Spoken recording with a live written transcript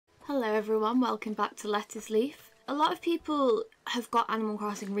Hello everyone, welcome back to Lettuce Leaf. A lot of people have got Animal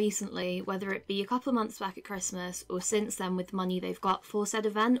Crossing recently, whether it be a couple of months back at Christmas or since then with money they've got for said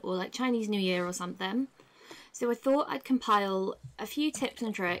event or like Chinese New Year or something. So I thought I'd compile a few tips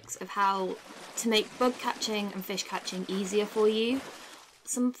and tricks of how to make bug catching and fish catching easier for you.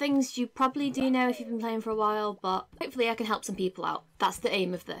 Some things you probably do know if you've been playing for a while, but hopefully I can help some people out. That's the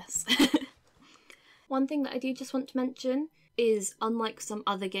aim of this. One thing that I do just want to mention is, unlike some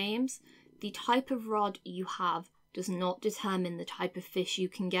other games, the type of rod you have does not determine the type of fish you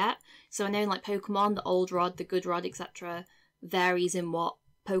can get. So I know in like Pokemon, the old rod, the good rod, etc. varies in what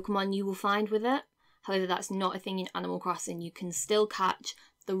Pokemon you will find with it. However, that's not a thing in Animal Crossing. You can still catch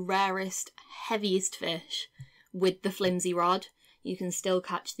the rarest, heaviest fish with the flimsy rod. You can still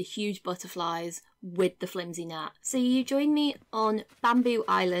catch the huge butterflies with the flimsy net. So you join me on Bamboo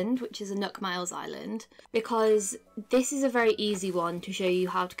Island, which is a Nook Miles island, because this is a very easy one to show you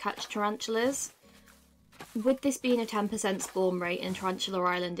how to catch tarantulas. With this being a 10% spawn rate and Tarantula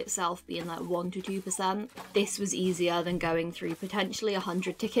Island itself being like 1 to 2%, this was easier than going through potentially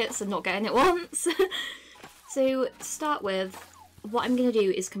 100 tickets and not getting it once. So to start with, what I'm going to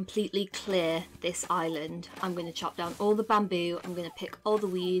do is completely clear this island. I'm going to chop down all the bamboo, I'm going to pick all the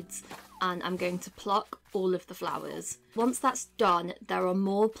weeds, and I'm going to pluck all of the flowers. Once that's done, there are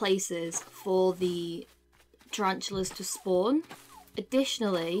more places for the tarantulas to spawn.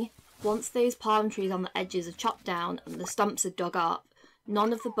 Additionally, once those palm trees on the edges are chopped down and the stumps are dug up,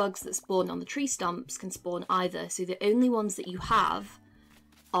 none of the bugs that spawn on the tree stumps can spawn either, so the only ones that you have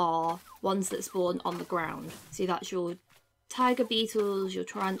are ones that spawn on the ground. So that's your tiger beetles, your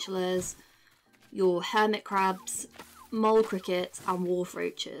tarantulas, your hermit crabs, mole crickets and wharf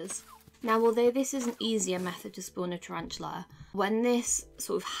roaches. Now, although this is an easier method to spawn a tarantula, when this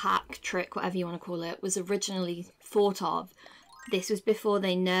sort of hack, trick, whatever you want to call it, was originally thought of, this was before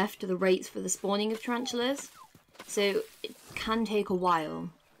they nerfed the rates for the spawning of tarantulas. So it can take a while,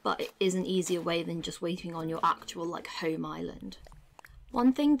 but it is an easier way than just waiting on your actual like home island.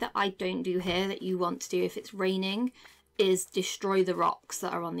 One thing that I don't do here that you want to do if it's raining is destroy the rocks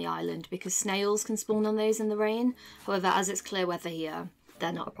that are on the island, because snails can spawn on those in the rain. However, as it's clear weather here,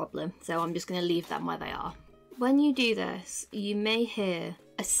 they're not a problem, so I'm just going to leave them where they are. When you do this, you may hear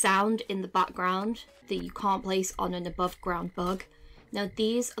a sound in the background that you can't place on an above ground bug. Now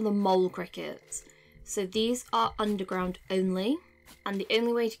these are the mole crickets, so these are underground only, and the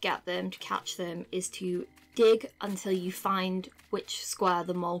only way to get them, to catch them, is to dig until you find which square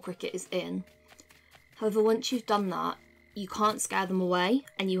the mole cricket is in. However, once you've done that, you can't scare them away,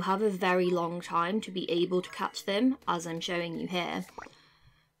 and you have a very long time to be able to catch them, as I'm showing you here.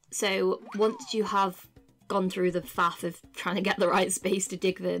 So once you have gone through the faff of trying to get the right space to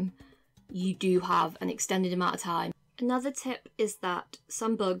dig them, you do have an extended amount of time. Another tip is that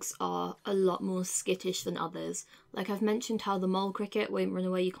some bugs are a lot more skittish than others. Like I've mentioned how the mole cricket won't run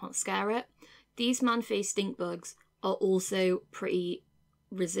away, you can't scare it. These man-faced stink bugs are also pretty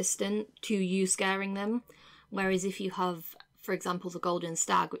resistant to you scaring them, whereas if you have, for example, the golden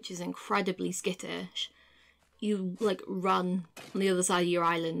stag, which is incredibly skittish, you like run on the other side of your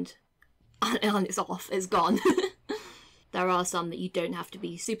island and it's off, it's gone. There are some that you don't have to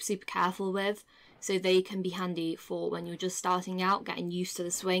be super careful with, so they can be handy for when you're just starting out, getting used to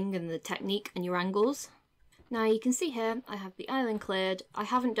the swing and the technique and your angles. Now you can see here I have the island cleared. I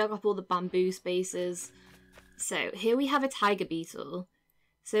haven't dug up all the bamboo spaces. So here we have a tiger beetle.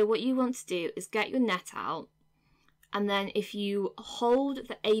 So what you want to do is get your net out, and then if you hold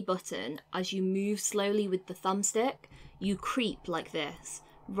the A button as you move slowly with the thumbstick, you creep like this.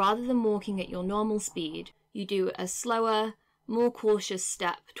 Rather than walking at your normal speed, you do a slower, more cautious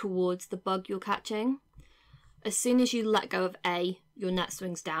step towards the bug you're catching. As soon as you let go of A, your net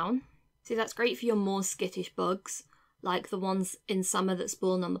swings down. So that's great for your more skittish bugs, like the ones in summer that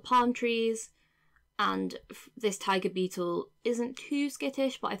spawn on the palm trees. And this tiger beetle isn't too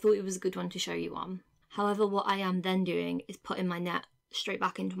skittish, but I thought it was a good one to show you on. However, what I am then doing is putting my net straight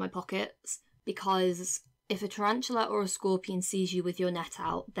back into my pockets, because if a tarantula or a scorpion sees you with your net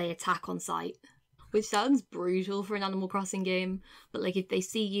out, they attack on sight. Which sounds brutal for an Animal Crossing game, but like if they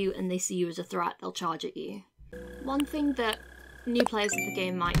see you and they see you as a threat, they'll charge at you. One thing that new players of the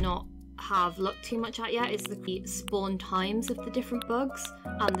game might not have looked too much at yet is the spawn times of the different bugs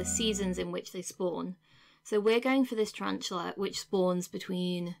and the seasons in which they spawn. So we're going for this tarantula, which spawns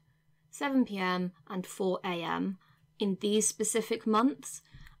between 7 PM and 4 AM in these specific months.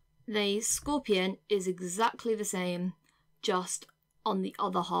 The scorpion is exactly the same, just on the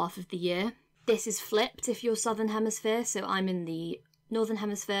other half of the year. This is flipped if you're Southern Hemisphere, so I'm in the Northern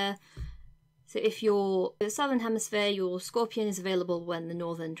Hemisphere. So if you're in the southern hemisphere, your scorpion is available when the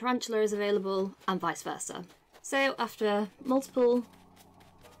northern tarantula is available, and vice versa. So after multiple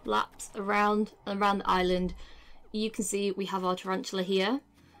laps around the island, you can see we have our tarantula here.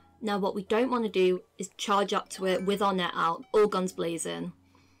 Now what we don't want to do is charge up to it with our net out, all guns blazing.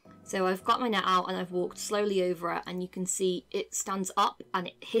 So I've got my net out and I've walked slowly over it, and you can see it stands up and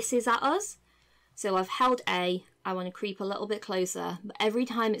it hisses at us. So I've held A, I want to creep a little bit closer, but every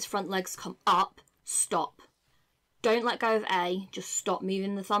time its front legs come up, stop. Don't let go of A, just stop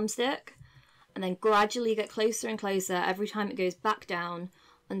moving the thumbstick, and then gradually get closer and closer every time it goes back down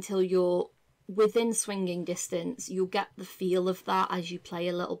until you're within swinging distance. You'll get the feel of that as you play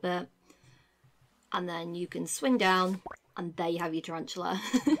a little bit, and then you can swing down and there you have your tarantula.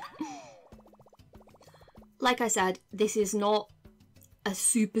 Like I said, this is not a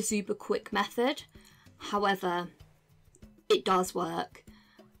super quick method, however it does work,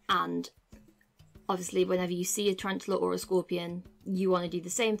 and obviously whenever you see a tarantula or a scorpion you want to do the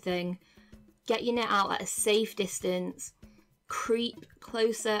same thing. Get your net out at a safe distance, creep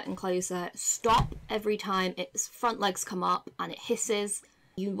closer and closer, stop every time its front legs come up and it hisses.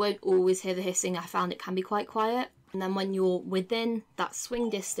 You won't always hear the hissing, I found it can be quite quiet, and then when you're within that swing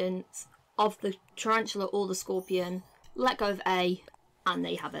distance of the tarantula or the scorpion, let go of A and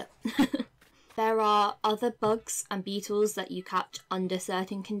there you have it. There are other bugs and beetles that you catch under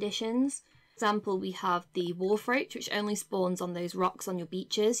certain conditions. For example, we have the wharf-roach, which only spawns on those rocks on your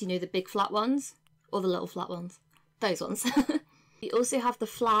beaches, you know, the big flat ones, or the little flat ones, those ones. We also have the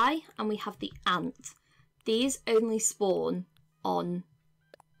fly and we have the ant. These only spawn on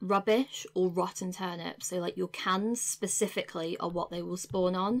rubbish or rotten turnips, so like your cans specifically are what they will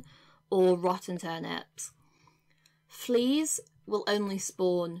spawn on, or rotten turnips. Fleas will only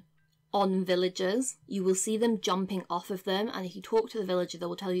spawn on villagers. You will see them jumping off of them, and if you talk to the villager they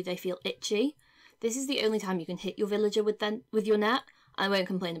will tell you they feel itchy. This is the only time you can hit your villager with your net, and I won't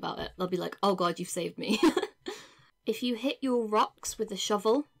complain about it. They'll be like, oh god, you've saved me. If you hit your rocks with a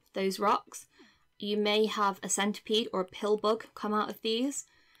shovel, those rocks, you may have a centipede or a pill bug come out of these.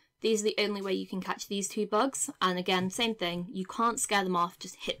 These are the only way you can catch these two bugs, and again, same thing, you can't scare them off,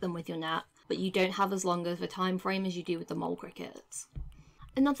 just hit them with your net, but you don't have as long of a time frame as you do with the mole crickets.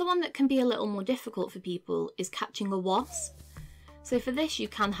 Another one that can be a little more difficult for people is catching a wasp. So for this you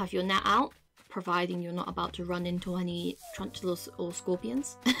can have your net out, providing you're not about to run into any tarantulas or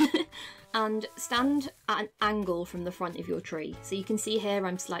scorpions, and stand at an angle from the front of your tree. So you can see here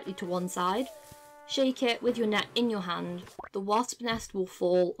I'm slightly to one side. Shake it with your net in your hand, the wasp nest will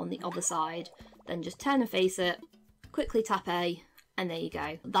fall on the other side, then just turn and face it, quickly tap A, and there you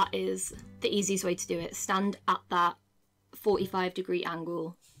go. That is the easiest way to do it. Stand at that 45-degree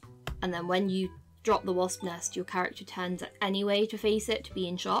angle, and then when you drop the wasp nest your character turns it anyway to face it to be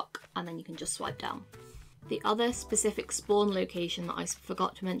in shock, and then you can just swipe down. The other specific spawn location that I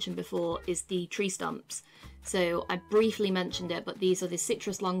forgot to mention before is the tree stumps. So I briefly mentioned it, but these are the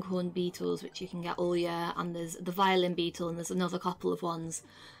citrus longhorn beetles which you can get all year, and there's the violin beetle, and there's another couple of ones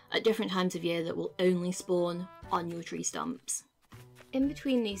at different times of year that will only spawn on your tree stumps. In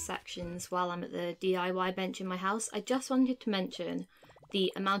between these sections, while I'm at the DIY bench in my house, I just wanted to mention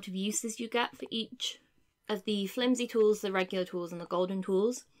the amount of uses you get for each of the flimsy tools, the regular tools, and the golden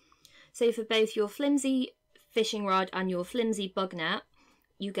tools. So for both your flimsy fishing rod and your flimsy bug net,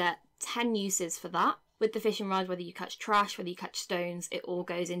 you get 10 uses for that. With the fishing rod, whether you catch trash, whether you catch stones, it all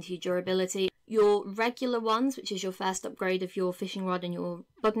goes into your durability. Your regular ones, which is your first upgrade of your fishing rod and your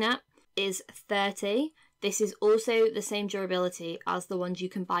bug net, is 30. This is also the same durability as the ones you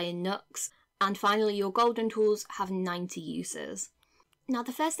can buy in Nooks. And finally, your golden tools have 90 uses. Now,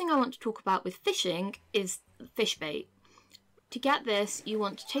 the first thing I want to talk about with fishing is fish bait. To get this, you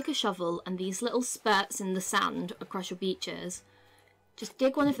want to take a shovel and these little spurts in the sand across your beaches. Just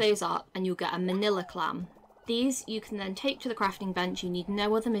dig one of those up and you'll get a manila clam. These you can then take to the crafting bench, you need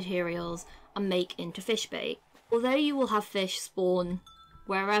no other materials, and make into fish bait. Although you will have fish spawn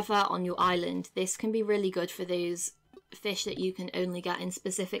wherever on your island, this can be really good for those fish that you can only get in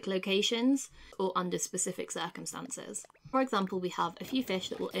specific locations or under specific circumstances. For example, we have a few fish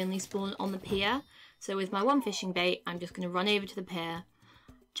that will only spawn on the pier, so with my one fishing bait I'm just going to run over to the pier,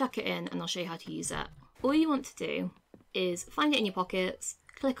 chuck it in, and I'll show you how to use it. All you want to do is find it in your pockets,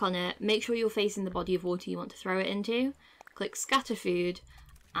 click on it, make sure you're facing the body of water you want to throw it into, click scatter food,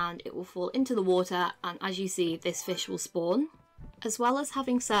 and it will fall into the water, and as you see this fish will spawn. As well as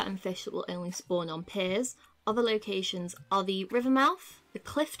having certain fish that will only spawn on piers, other locations are the river mouth, the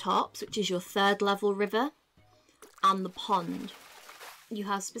cliff tops, which is your 3rd level river, and the pond. You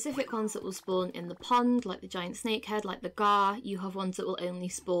have specific ones that will spawn in the pond, like the giant snakehead, like the gar. You have ones that will only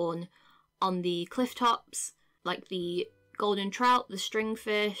spawn on the cliff tops, like the golden trout, the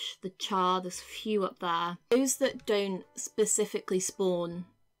stringfish, the char, there's a few up there. Those that don't specifically spawn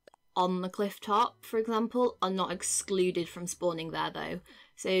on the cliff top, for example, are not excluded from spawning there though.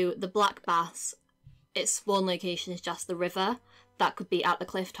 So the black bass, its spawn location is just the river. That could be at the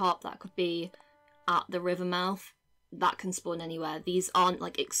cliff top, that could be at the river mouth. That can spawn anywhere. These aren't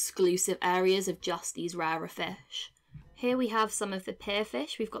like exclusive areas of just these rarer fish. Here we have some of the pier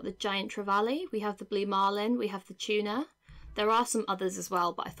fish. We've got the giant trevally, we have the blue marlin, we have the tuna. There are some others as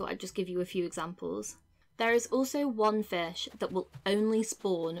well, but I thought I'd just give you a few examples. There is also one fish that will only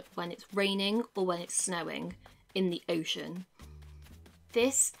spawn when it's raining or when it's snowing in the ocean.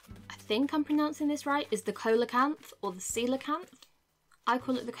 This, I think I'm pronouncing this right, is the coelacanth or the coelacanth. I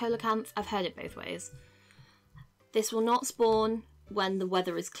call it the coelacanth, I've heard it both ways. This will not spawn when the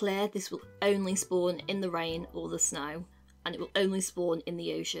weather is clear, this will only spawn in the rain or the snow, and it will only spawn in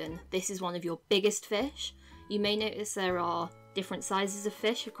the ocean. This is one of your biggest fish. You may notice there are different sizes of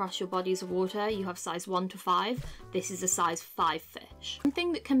fish across your bodies of water. You have size 1 to 5. This is a size 5 fish. One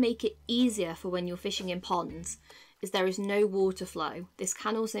thing that can make it easier for when you're fishing in ponds is there is no water flow. This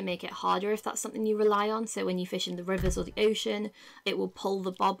can also make it harder if that's something you rely on. So when you fish in the rivers or the ocean, it will pull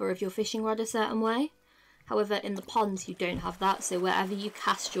the bobber of your fishing rod a certain way. However, in the ponds you don't have that, so wherever you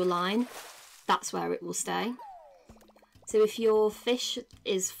cast your line, that's where it will stay. So if your fish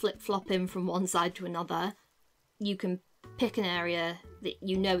is flip-flopping from one side to another, you can pick an area that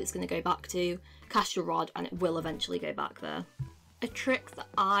you know it's going to go back to, cast your rod, and it will eventually go back there. A trick that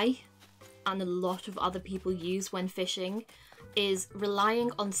I and a lot of other people use when fishing is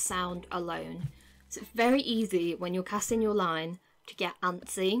relying on sound alone. So it's very easy when you're casting your line to get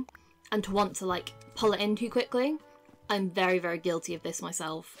antsy and to want to like pull it in too quickly. I'm very, very guilty of this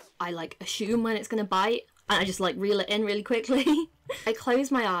myself. I like assume when it's going to bite and I just like reel it in really quickly. I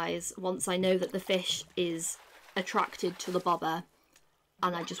close my eyes once I know that the fish is attracted to the bobber,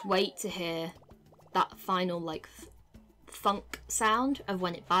 and I just wait to hear that final like thunk sound of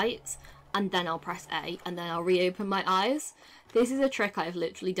when it bites, and then I'll press A and then I'll reopen my eyes. This is a trick I've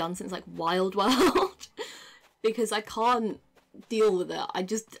literally done since like Wild World because I can't deal with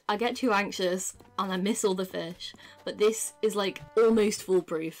it. I get too anxious and I miss all the fish, but this is like almost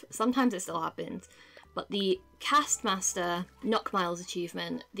foolproof. Sometimes it still happens, but the Castmaster Knock Miles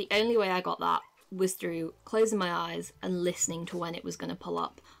achievement, the only way I got that was through closing my eyes and listening to when it was going to pull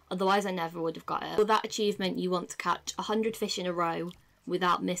up. Otherwise I never would have got it. For that achievement you want to catch 100 fish in a row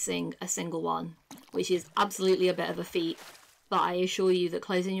without missing a single one, which is absolutely a bit of a feat, but I assure you that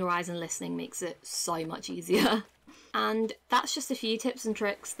closing your eyes and listening makes it so much easier. And that's just a few tips and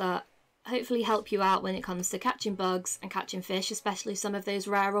tricks that hopefully help you out when it comes to catching bugs and catching fish, especially some of those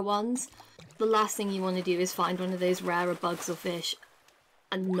rarer ones. The last thing you want to do is find one of those rarer bugs or fish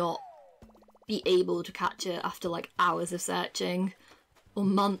and not be able to catch it after like hours of searching, or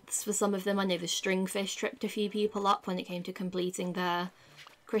months for some of them. I know the stringfish tripped a few people up when it came to completing their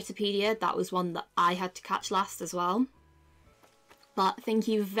Critterpedia. That was one that I had to catch last as well. But thank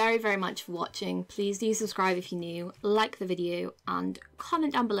you very, very much for watching. Please do subscribe if you're new, like the video, and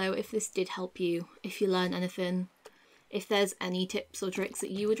comment down below if this did help you, if you learned anything, if there's any tips or tricks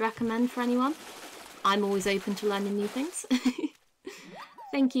that you would recommend for anyone. I'm always open to learning new things.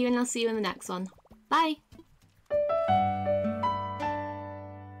 Thank you, and I'll see you in the next one. Bye!